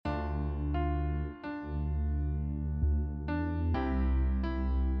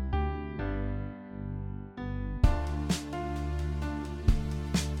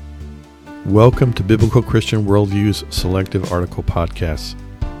Welcome to Biblical Christian Worldview's Selective Article Podcasts.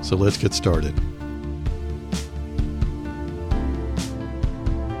 So let's get started.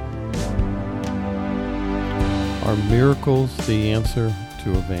 Are miracles the answer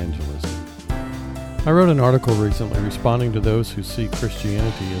to evangelism? I wrote an article recently responding to those who see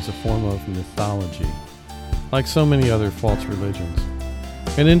Christianity as a form of mythology, like so many other false religions.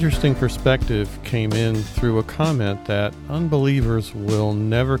 An interesting perspective came in through a comment that unbelievers will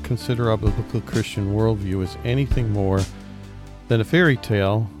never consider a biblical Christian worldview as anything more than a fairy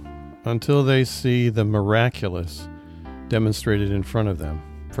tale until they see the miraculous demonstrated in front of them,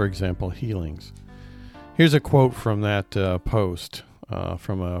 for example, healings. Here's a quote from that post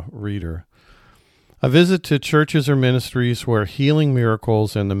from a reader. A visit to churches or ministries where healing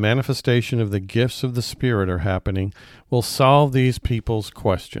miracles and the manifestation of the gifts of the Spirit are happening will solve these people's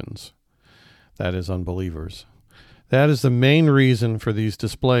questions. That is, unbelievers. That is the main reason for these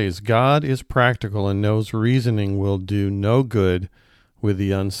displays. God is practical and knows reasoning will do no good with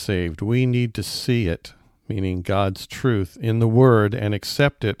the unsaved. We need to see it, meaning God's truth, in the Word and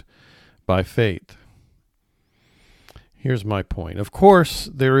accept it by faith. Here's my point. Of course,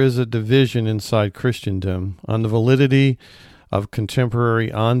 there is a division inside Christendom on the validity of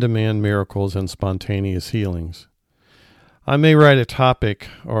contemporary on-demand miracles and spontaneous healings. I may write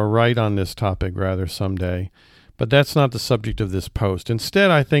on this topic someday, but that's not the subject of this post. Instead,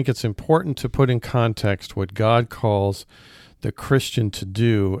 I think it's important to put in context what God calls the Christian to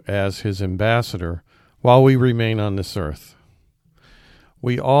do as his ambassador while we remain on this earth.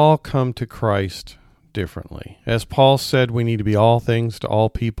 We all come to Christ differently. As Paul said, we need to be all things to all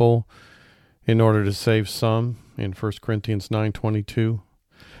people in order to save some in 1 Corinthians 9:22.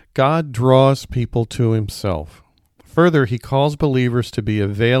 God draws people to himself. Further, he calls believers to be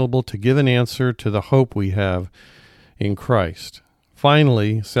available to give an answer to the hope we have in Christ.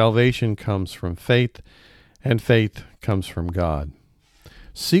 Finally, salvation comes from faith, and faith comes from God.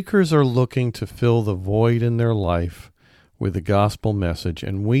 Seekers are looking to fill the void in their life with the gospel message,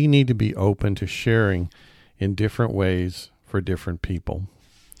 and we need to be open to sharing in different ways for different people.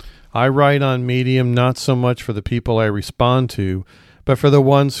 I write on Medium not so much for the people I respond to, but for the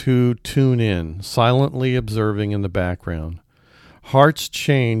ones who tune in, silently observing in the background. Hearts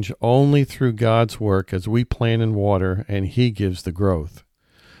change only through God's work as we plant and water, and he gives the growth.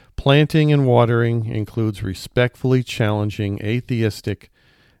 Planting and watering includes respectfully challenging atheistic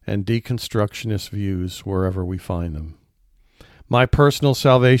and deconstructionist views wherever we find them. My personal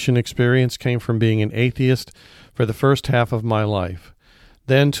salvation experience came from being an atheist for the first half of my life,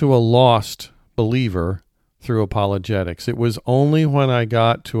 then to a lost believer through apologetics. It was only when I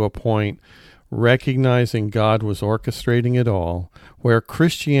got to a point recognizing God was orchestrating it all, where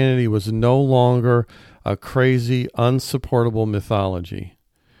Christianity was no longer a crazy, unsupportable mythology.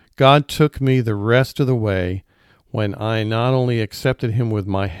 God took me the rest of the way when I not only accepted him with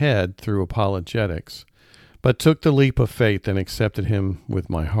my head through apologetics, but took the leap of faith and accepted him with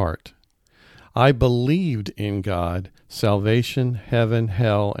my heart. I believed in God, salvation, heaven,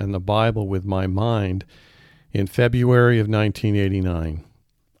 hell, and the Bible with my mind in February of 1989.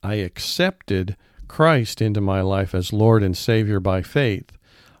 I accepted Christ into my life as Lord and Savior by faith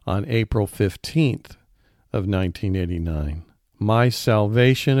on April 15th of 1989. My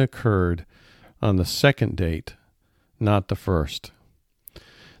salvation occurred on the second date, not the first.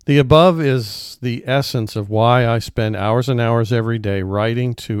 The above is the essence of why I spend hours and hours every day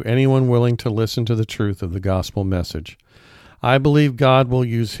writing to anyone willing to listen to the truth of the gospel message. I believe God will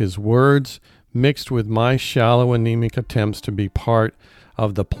use his words mixed with my shallow, anemic attempts to be part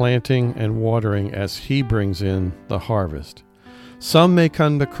of the planting and watering as he brings in the harvest. Some may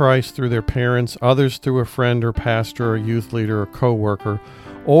come to Christ through their parents, others through a friend or pastor or youth leader or co-worker,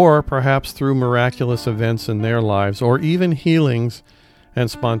 or perhaps through miraculous events in their lives, or even healings and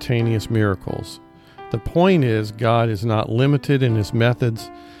spontaneous miracles. The point is, God is not limited in his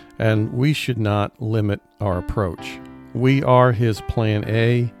methods, and we should not limit our approach. We are his plan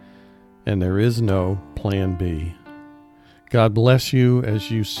A, and there is no plan B. God bless you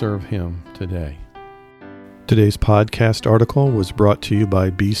as you serve him today. Today's podcast article was brought to you by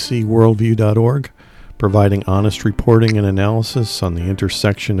bcworldview.org, providing honest reporting and analysis on the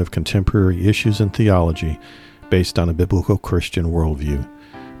intersection of contemporary issues and theology based on a biblical Christian worldview.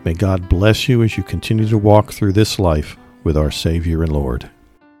 May God bless you as you continue to walk through this life with our Savior and Lord.